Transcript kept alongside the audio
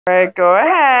All right, go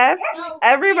ahead.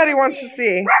 Everybody wants to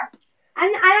see. I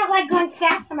don't like going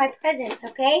fast on my presents,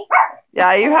 okay?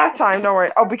 Yeah, you have time. Don't worry.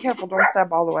 Oh, be careful. Don't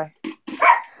step all the way.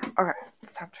 Okay,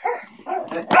 stop.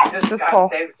 Just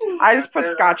pull. I just put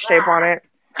Scotch tape on it.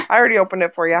 I already opened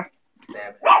it for you.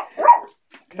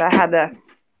 Because I had to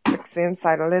fix the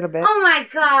inside a little bit. Oh my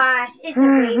gosh, it's a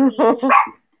baby.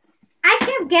 I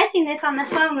kept guessing this on the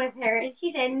phone with her, and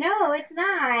she said, no, it's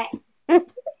not.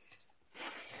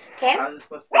 Okay. How is it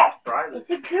supposed to be a surprise? It's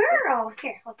a girl.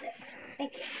 Here, hold this.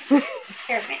 Thank you.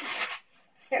 Servant.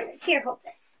 Servants. Here, hold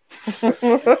this.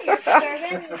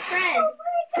 Servant and friend.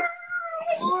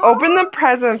 Open the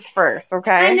presents first,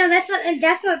 okay? I know,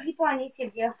 that's what people on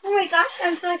YouTube do. Oh my gosh,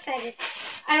 I'm so excited.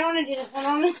 I don't want to do this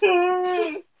alone.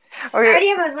 Okay. I already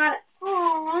have a lot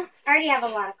of, I already have a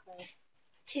lot of clothes.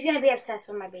 She's going to be obsessed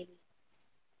with my baby.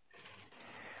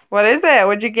 What is it?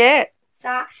 What'd you get?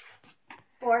 Socks.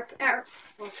 Four pairs.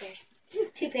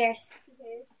 2 pairs.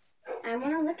 I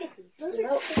want to look at these.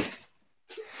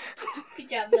 Good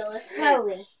job, Phyllis.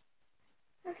 Slowly.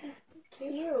 Okay, that's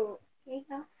cute. Here you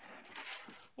go.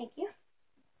 Thank you.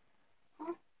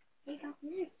 Oh, here you go.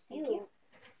 These are cute. Thank you.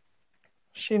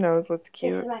 She knows what's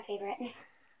cute. This is my favorite. You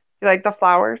like the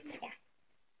flowers? Yeah.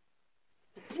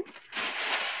 Thank you.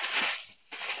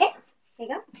 Okay, here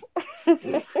you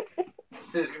go.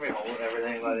 This is gonna be holding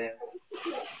everything by the end.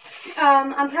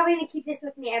 I'm probably gonna keep this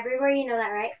with me everywhere. You know that,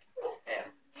 right? Yeah.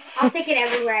 I'll take it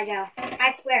everywhere I go.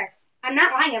 I swear. I'm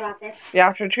not lying about this. You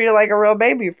have to treat it like a real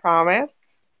baby, promise.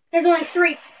 There's only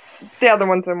 3. The other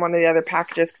one's in one of the other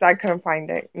packages because I couldn't find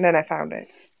it. And then I found it.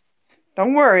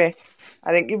 Don't worry.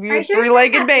 I didn't give you a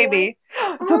 3-legged baby.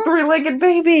 It's a 3-legged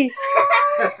baby.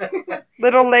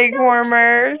 Little leg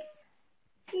warmers.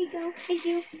 Here you go. Thank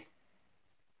you.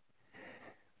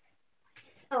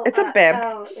 Oh, It's a bib.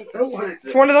 What is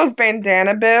It's one of those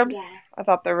bandana bibs. Yeah. I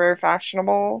thought they were very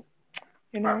fashionable.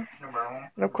 You know?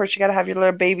 And of course you gotta have your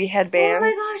little baby headbands. Oh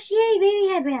my gosh, yay, baby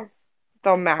headbands.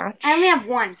 They'll match. I only have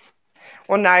 1.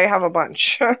 Well, now you have a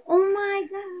bunch. Oh my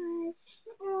gosh.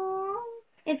 Aww.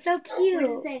 It's so cute. What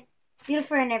does it say?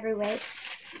 Beautiful in every way.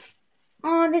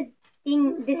 Oh, this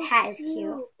hat is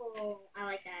cute. Oh, I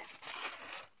like that.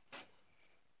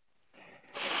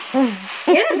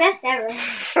 You're the best ever.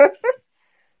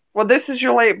 Well, this is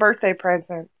your late birthday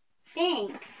present.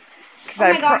 Thanks.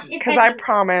 Because I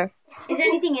promised. Is there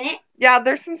anything in it? Yeah,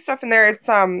 there's some stuff in there.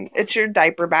 It's your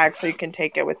diaper bag, so you can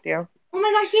take it with you. Oh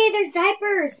my gosh, yay, there's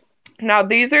diapers. Now,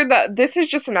 this is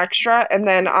just an extra, and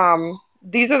then,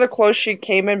 these are the clothes she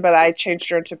came in, but I changed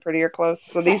her into prettier clothes.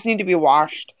 So these need to be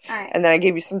washed. All right. And then I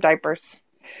gave you some diapers.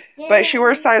 Yay. But she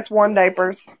wears size 1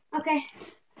 diapers. Okay.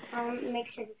 Make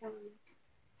sure to tell me.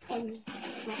 And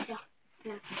myself.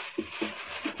 No.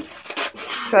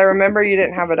 So I remember you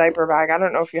didn't have a diaper bag. I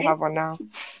don't know if you have one now.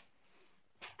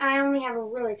 I only have a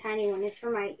really tiny one. It's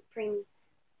for my preemie.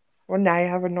 Well, now you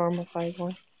have a normal size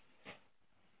one.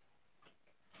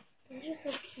 These are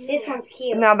so cute. This one's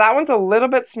cute. Now, that one's a little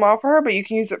bit small for her, but you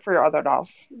can use it for your other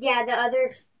dolls. Yeah,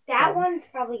 that one's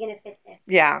probably going to fit this.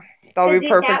 Yeah, that'll be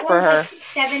perfect for her. Like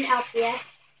 7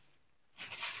 LPS.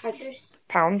 Like there's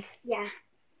Pounds? Yeah.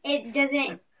 It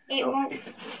doesn't, it won't.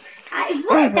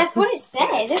 What? That's what it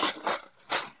said.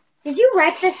 Did you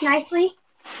write this nicely?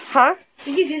 Huh?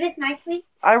 Did you do this nicely?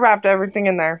 I wrapped everything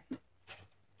in there.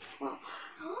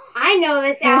 I know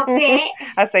this outfit.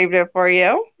 I saved it for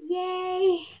you.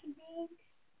 Yay. Thanks.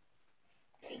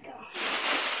 There you go.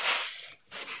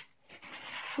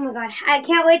 Oh my god. I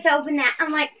can't wait to open that.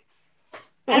 I'm like,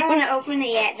 I don't want to open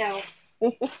it yet though.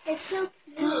 It's so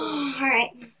cute.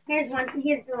 Alright. Here's one.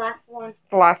 Here's the last one.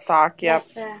 The last sock, yep.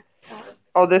 That's the sock.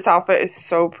 Oh, this outfit is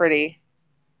so pretty.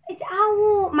 It's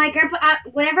owl. My grandpa,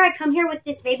 whenever I come here with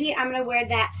this baby, I'm going to wear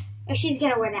that. Or she's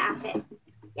going to wear the outfit.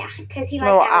 Yeah, because he likes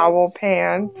Little owls. owl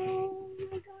pants. Oh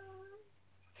my god.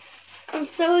 I'm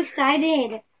so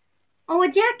excited. Oh, a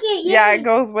jacket. Yay. Yeah, it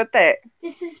goes with it.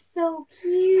 This is so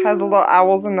cute. Has a little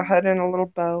owls in the hood and a little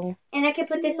bow. And I can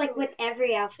put this like with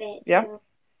every outfit. Yep. Too.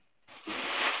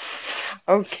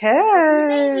 Okay.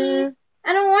 Baby.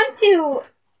 I don't want to.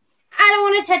 I don't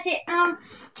want to touch it. Can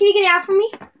you get it out for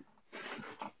me?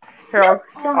 Here,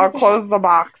 I'll close the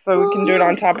box so we can do it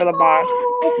on top of the box.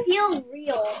 It feels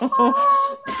real. Oh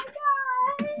my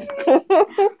god.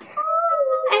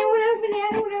 I don't want to open it. I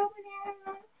don't want to open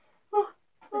it.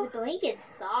 Oh, the blanket's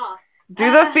soft.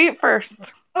 Do the feet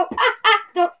first. Oh,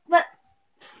 don't let.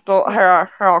 Here,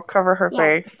 I'll cover her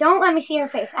face. Don't let me see her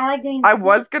face. I like doing. I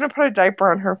was gonna put a diaper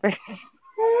on her face.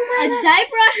 Oh my A god.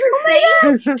 diaper on her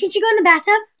face? Can she go in the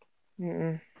bathtub?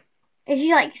 Mm-mm. Is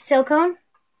she like silicone?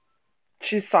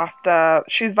 She's soft.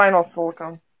 She's vinyl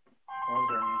silicone.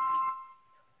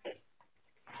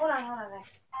 Hold on,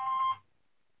 guys.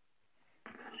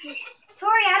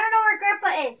 Tori, I don't know where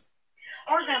Grandpa is.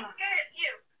 Or Grandma.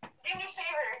 Do me a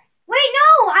favor. Wait,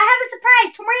 no! I have a surprise.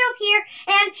 Torio's here,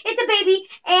 and it's a baby,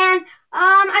 and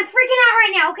I'm freaking out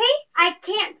right now, okay? I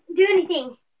can't do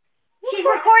anything. She's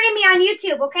recording me on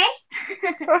YouTube, okay?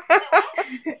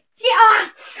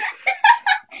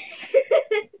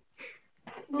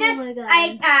 Just, oh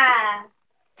my God.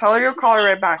 Tell her you'll call her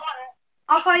right back.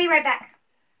 I'll call you right back.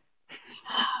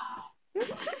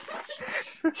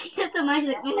 She got so much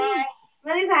like,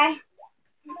 Love you, bye.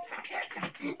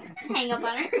 just hang up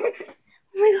on her.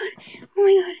 Oh my god. Oh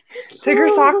my god. So cute. Take her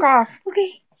sock off.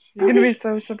 Okay. You're gonna be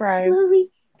so surprised. Slowly.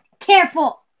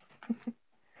 Careful.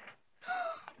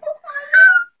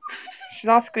 She's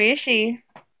all squishy.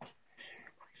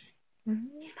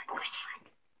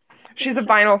 She's a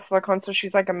vinyl silicone, so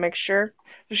she's like a mixture.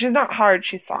 So she's not hard,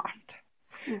 she's soft.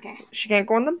 Okay. She can't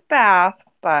go in the bath,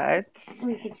 but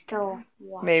We could still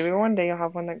watch. maybe one day you'll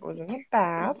have one that goes in the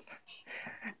bath.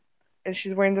 And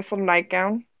she's wearing this little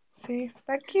nightgown. See?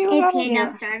 That cute. It's little- cute.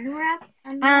 Now starting to wrap.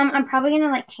 I'm probably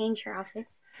gonna like change her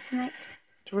outfits tonight.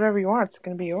 Do whatever you want. It's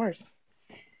gonna be yours.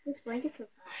 This blanket's so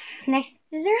soft. Next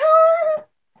is her.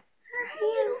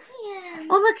 Hands.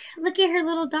 Oh look at her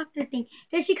little doctor thing.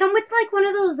 Does she come with like one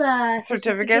of those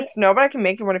Certificates? No, but I can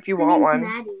make you one if you Her want name's one.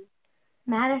 Maddie.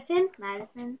 Madison?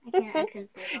 Madison. I couldn't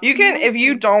say that. You can, if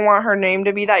you don't want her name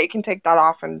to be that, you can take that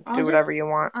off and I'll do whatever just- you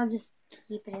want. I'll just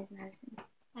keep it as Madison.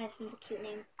 Madison's a cute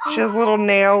name. She has little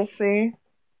nails, see?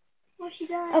 Oh, she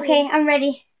does. Okay, I'm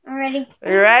ready. You ready?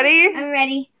 I'm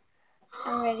ready.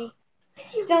 Don't look.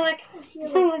 Don't look. It's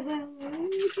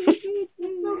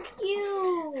so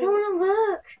cute. I don't want to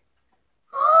look.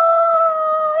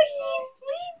 Oh,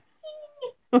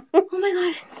 she's sleeping. Oh my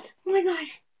god. Oh my god.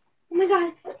 Oh my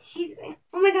god.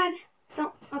 Oh my god.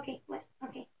 Don't. Okay. What?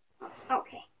 Okay.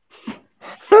 Okay.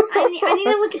 I need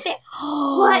to look at that.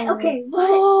 What? Okay, what?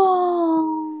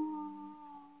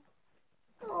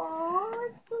 Oh,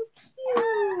 it's so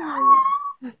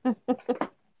cute.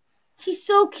 She's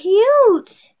so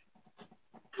cute.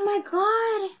 Oh my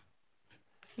god.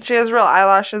 She has real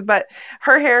eyelashes, but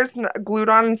her hair's glued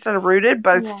on instead of rooted,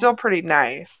 but it's Yeah. still pretty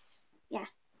nice.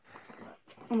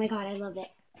 Oh my god, I love it.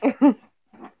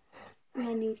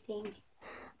 My new thing.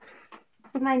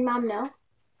 Does my mom know?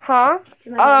 Huh?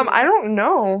 Does my mom know? I don't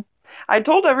know. I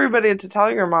told everybody to tell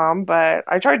your mom, but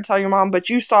I tried to tell your mom, but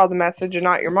you saw the message and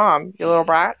not your mom, you little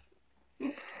brat.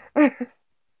 Her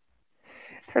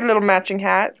little matching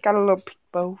hat. It's got a little peak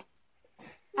bow.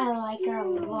 I like her a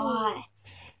lot.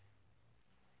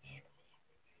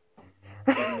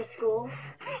 Going to school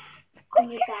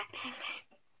on your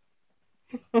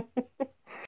backpack.